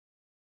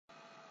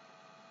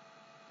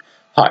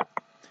Hi,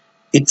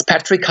 it's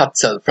Patrick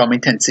Hutzel from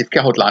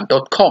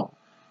IntensiveCareHotline.com,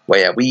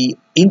 where we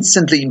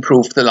instantly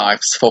improve the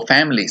lives for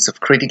families of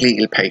critically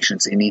ill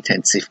patients in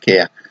intensive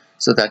care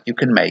so that you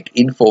can make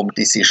informed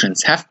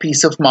decisions, have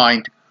peace of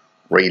mind,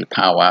 real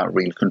power,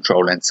 real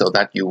control, and so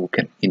that you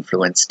can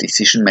influence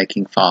decision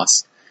making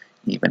fast,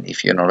 even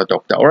if you're not a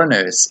doctor or a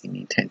nurse in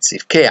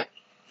intensive care.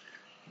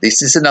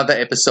 This is another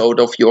episode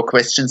of Your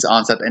Questions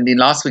Answered, and in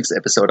last week's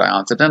episode I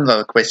answered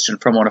another question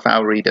from one of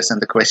our readers,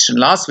 and the question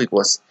last week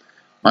was,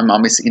 my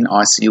mum is in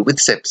ICU with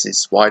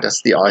sepsis. Why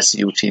does the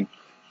ICU team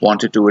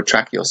want to do a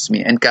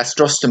tracheostomy and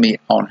gastrostomy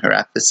on her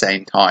at the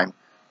same time?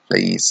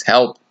 Please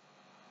help.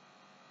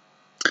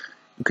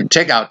 You can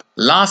check out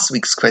last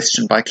week's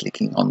question by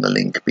clicking on the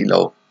link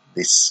below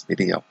this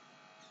video.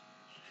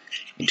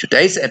 In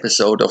today's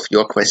episode of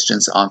Your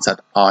Questions Answered,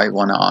 I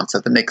want to answer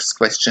the next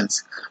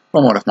questions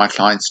from one of my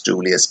clients,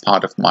 Julie, as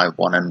part of my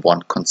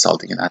one-on-one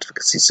consulting and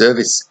advocacy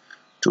service.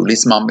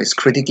 Julie's mum is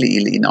critically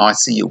ill in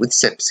ICU with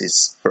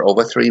sepsis for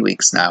over 3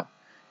 weeks now,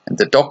 and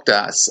the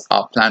doctors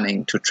are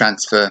planning to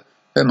transfer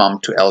her mum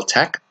to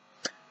LTAC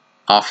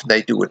after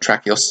they do a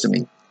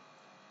tracheostomy.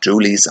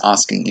 Julie is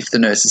asking if the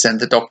nurses and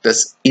the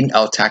doctors in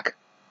the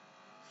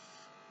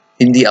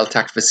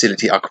LTAC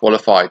facility are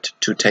qualified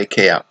to take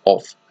care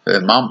of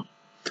her mum.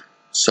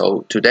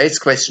 So today's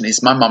question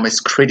is, my mum is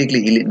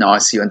critically ill in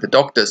ICU and the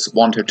doctors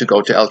want her to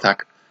go to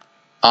LTAC.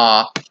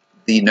 Are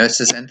the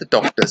nurses and the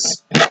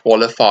doctors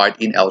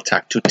qualified in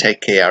LTAC to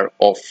take care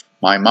of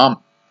my mum?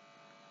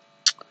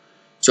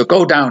 So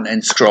go down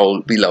and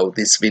scroll below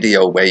this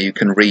video where you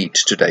can read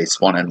today's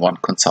one-on-one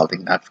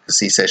consulting and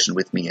advocacy session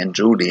with me and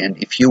Julie. And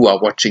if you are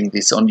watching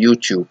this on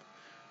YouTube,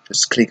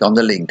 just click on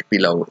the link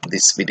below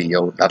this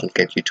video. That'll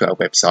get you to our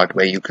website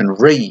where you can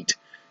read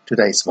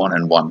today's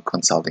one-on-one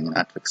consulting and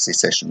advocacy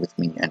session with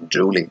me and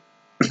Julie.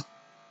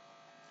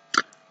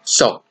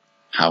 So,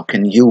 how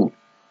can you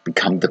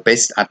become the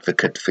best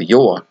advocate for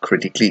your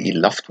critically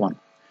ill loved one?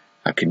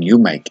 How can you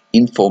make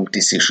informed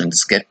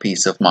decisions, get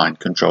peace of mind,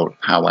 control,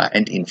 power,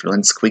 and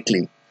influence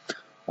quickly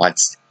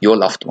whilst your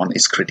loved one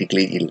is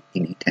critically ill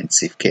in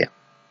intensive care?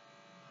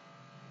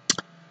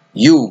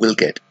 You will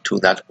get to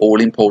that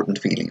all-important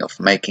feeling of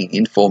making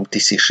informed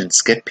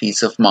decisions, get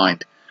peace of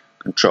mind,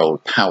 control,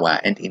 power,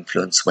 and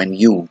influence when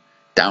you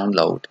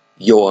download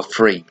your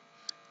free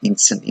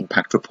instant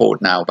impact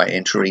report now by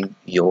entering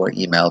your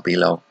email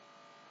below.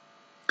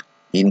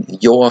 In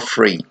your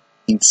free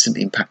instant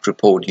impact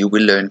report, you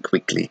will learn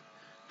quickly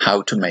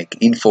how to make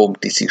informed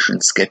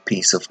decisions, get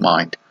peace of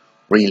mind,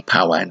 real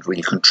power, and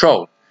real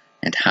control,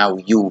 and how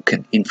you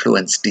can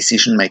influence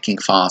decision making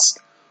fast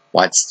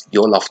whilst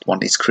your loved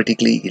one is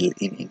critically ill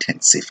in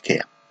intensive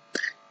care.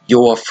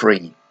 Your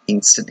free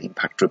instant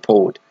impact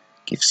report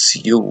gives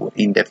you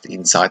in-depth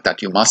insight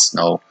that you must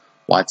know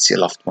whilst your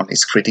loved one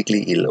is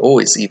critically ill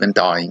or is even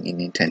dying in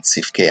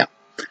intensive care.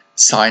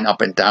 Sign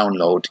up and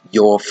download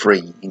your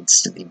free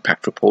instant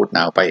impact report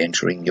now by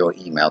entering your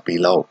email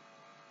below.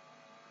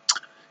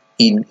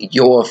 In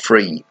your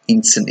free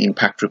instant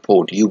impact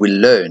report, you will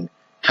learn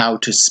how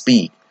to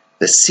speak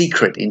the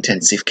secret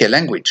intensive care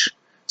language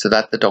so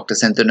that the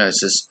doctors and the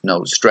nurses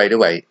know straight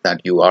away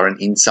that you are an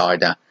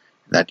insider,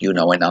 that you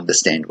know and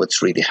understand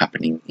what's really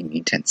happening in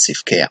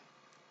intensive care.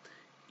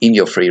 In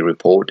your free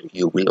report,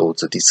 you will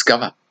also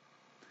discover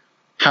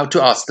how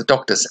to ask the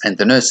doctors and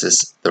the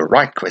nurses the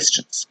right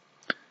questions,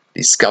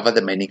 discover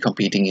the many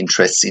competing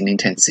interests in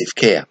intensive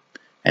care,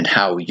 and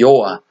how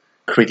your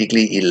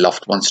critically ill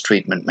loved one's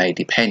treatment may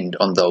depend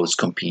on those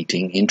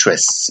competing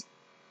interests.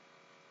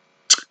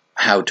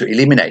 How to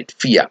eliminate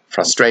fear,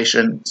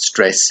 frustration,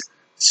 stress,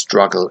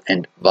 struggle,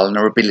 and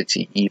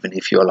vulnerability even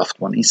if your loved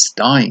one is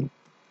dying.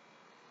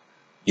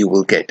 You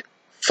will get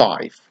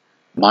 5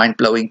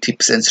 mind-blowing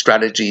tips and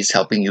strategies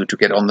helping you to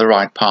get on the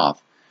right path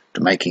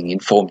to making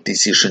informed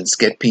decisions,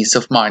 get peace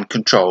of mind,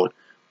 control,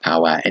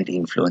 power, and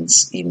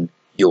influence in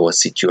your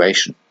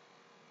situation.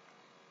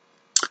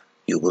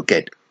 You will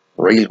get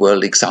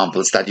real-world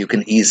examples that you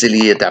can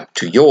easily adapt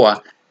to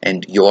your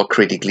and your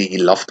critically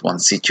ill loved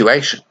one's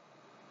situation.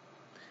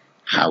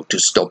 How to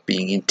stop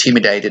being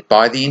intimidated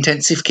by the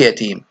intensive care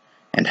team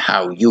and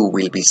how you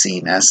will be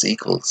seen as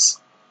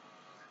equals.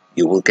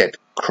 You will get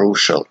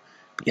crucial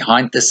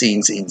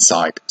behind-the-scenes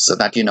insight so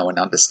that you know and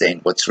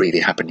understand what's really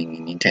happening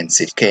in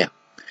intensive care,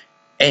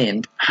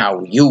 and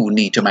how you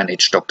need to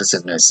manage doctors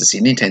and nurses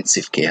in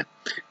intensive care,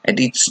 and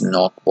it's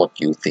not what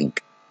you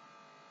think.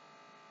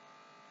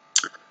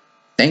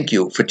 Thank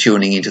you for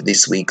tuning into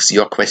this week's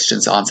Your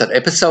Questions Answered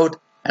episode,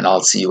 and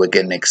I'll see you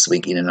again next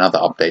week in another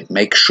update.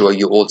 Make sure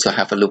you also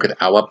have a look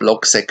at our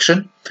blog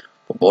section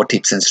for more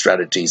tips and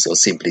strategies, or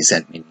simply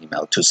send me an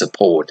email to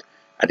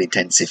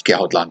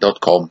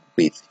support@intensivecarehotline.com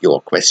with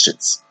your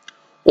questions.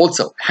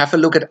 Also, have a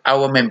look at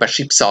our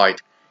membership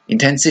site,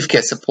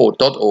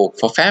 intensivecaresupport.org,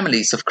 for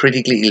families of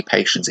critically ill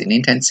patients in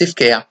intensive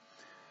care.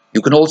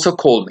 You can also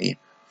call me,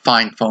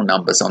 find phone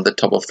numbers on the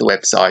top of the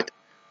website.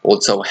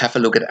 Also, have a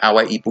look at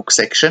our ebook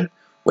section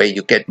where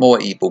you get more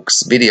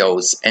ebooks,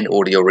 videos, and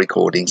audio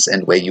recordings,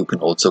 and where you can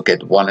also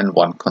get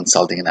one-on-one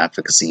consulting and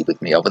advocacy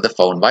with me over the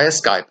phone via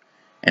Skype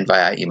and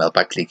via email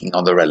by clicking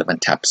on the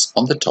relevant tabs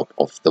on the top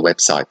of the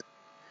website.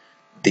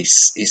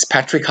 This is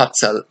Patrick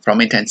Hutzel from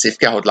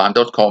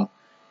IntensiveCareHotline.com,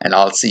 and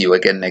I'll see you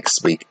again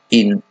next week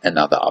in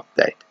another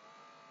update.